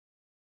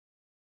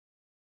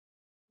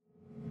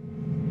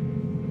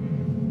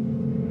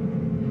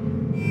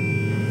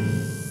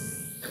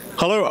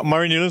Hello,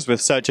 Murray Newlands with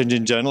Search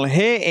Engine Journal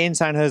here in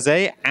San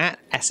Jose at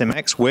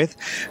SMX with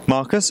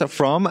Marcus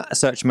from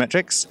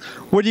Searchmetrics.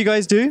 What do you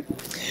guys do?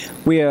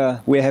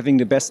 We're having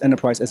the best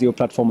enterprise SEO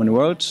platform in the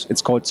world.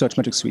 It's called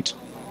Searchmetrics Suite.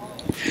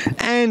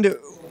 And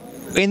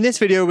in this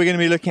video, we're going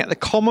to be looking at the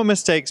common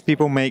mistakes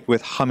people make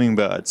with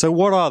Hummingbird. So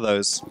what are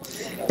those?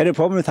 And the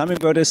problem with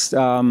Hummingbird is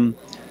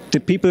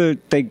the people,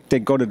 they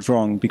got it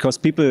wrong, because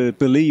people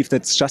believe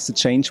that's just a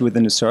change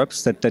within the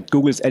SERPs, that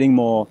Google is adding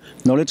more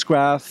knowledge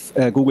graph,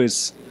 Google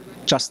is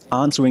just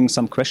answering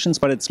some questions,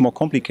 but it's more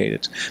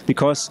complicated,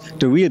 because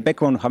the real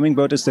background of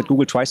Hummingbird is that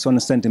Google tries to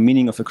understand the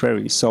meaning of a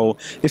query. So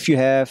if you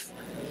have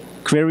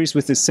queries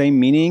with the same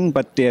meaning,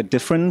 but they're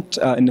different.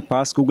 In the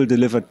past, Google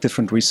delivered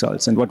different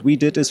results. And what we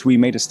did is we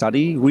made a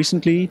study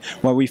recently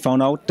where we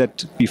found out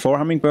that before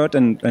Hummingbird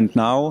and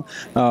now,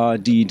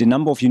 the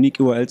number of unique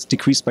URLs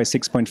decreased by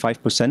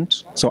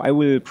 6.5%. So I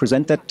will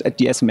present that at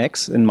the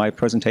SMX in my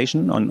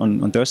presentation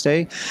on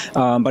Thursday.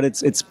 But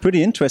it's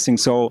pretty interesting.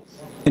 So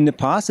in the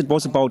past, it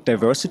was about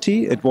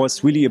diversity. It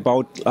was really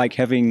about like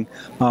having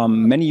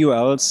many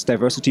URLs,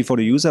 diversity for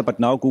the user. But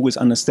now Google is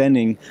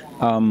understanding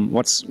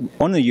what's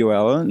on the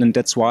URL, and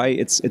that's why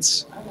it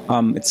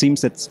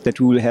seems that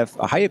we will have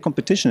a higher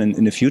competition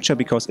in the future.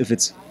 Because if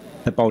it's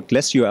about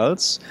less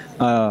URLs,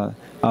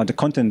 the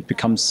content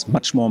becomes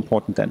much more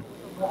important then.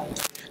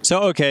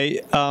 So, okay,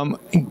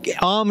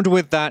 armed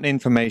with that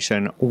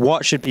information,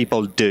 what should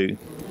people do?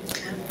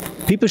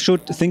 People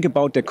should think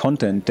about their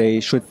content.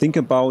 They should think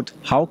about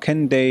how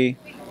can they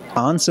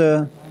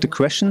answer the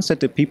questions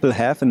that the people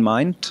have in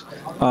mind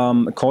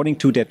according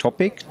to their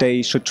topic.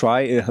 They should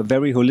try a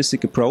very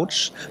holistic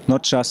approach,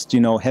 not just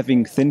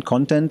having thin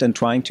content and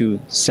trying to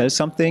sell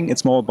something.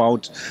 It's more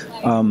about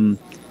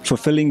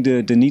fulfilling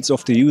the needs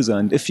of the user.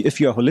 And if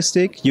you are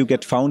holistic, you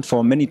get found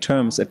for many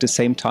terms at the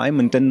same time,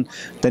 and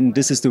then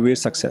this is the real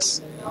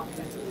success.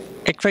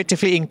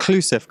 Effectively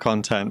inclusive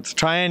content.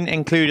 Try and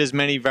include as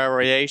many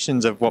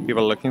variations of what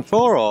people are looking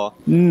for, or?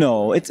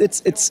 No,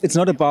 it's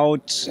not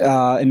about,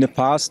 in the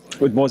past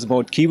it was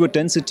about keyword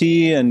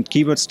density and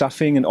keyword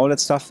stuffing and all that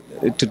stuff.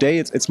 Today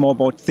it's more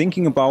about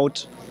thinking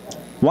about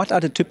what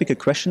are the typical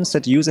questions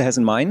that the user has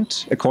in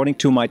mind according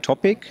to my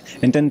topic,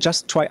 and then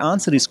just try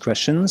answer these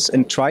questions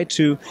and try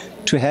to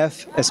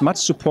have as much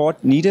support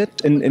needed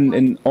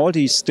in all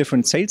these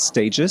different sales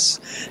stages.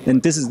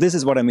 And this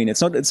is what I mean.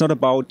 It's not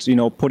about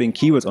putting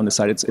keywords on the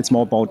side. It's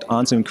more about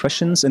answering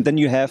questions, and then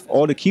you have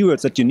all the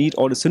keywords that you need,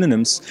 all the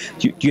synonyms.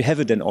 You have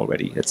it then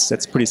already.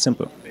 That's pretty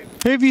simple.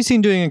 Who have you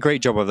seen doing a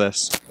great job of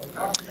this?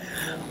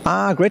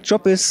 Great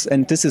job is,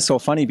 and this is so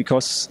funny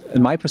because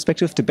in my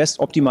perspective, the best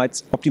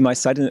optimized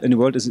site in the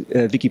world is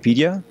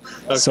Wikipedia.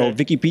 Okay. So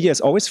Wikipedia is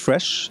always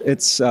fresh.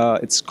 It's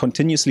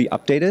continuously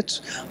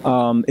updated.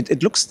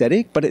 It looks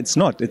static, but it's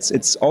not.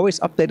 It's always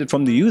updated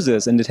from the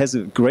users, and it has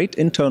a great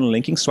internal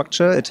linking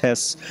structure. It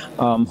has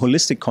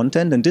holistic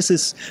content, and this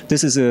is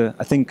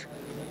I think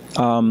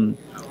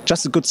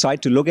just a good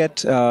site to look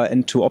at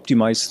and to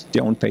optimize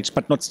their own page,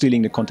 but not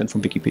stealing the content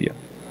from Wikipedia.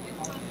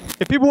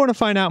 If people want to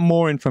find out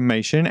more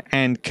information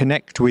and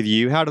connect with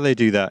you, how do they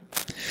do that?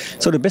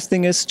 So the best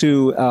thing is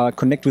to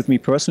connect with me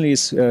personally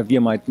is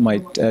via my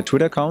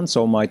Twitter account.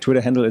 So my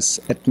Twitter handle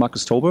is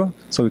 @Marcus Tober.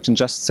 So you can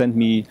just send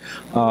me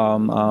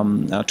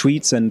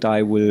tweets, and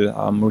I will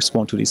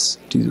respond to these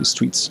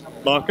tweets.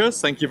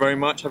 Marcus, thank you very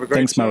much. Have a great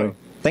Thanks, show. Murray.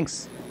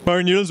 Thanks.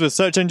 Murray Newlands with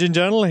Search Engine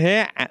Journal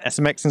here at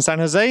SMX in San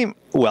Jose.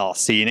 Well,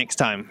 see you next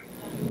time.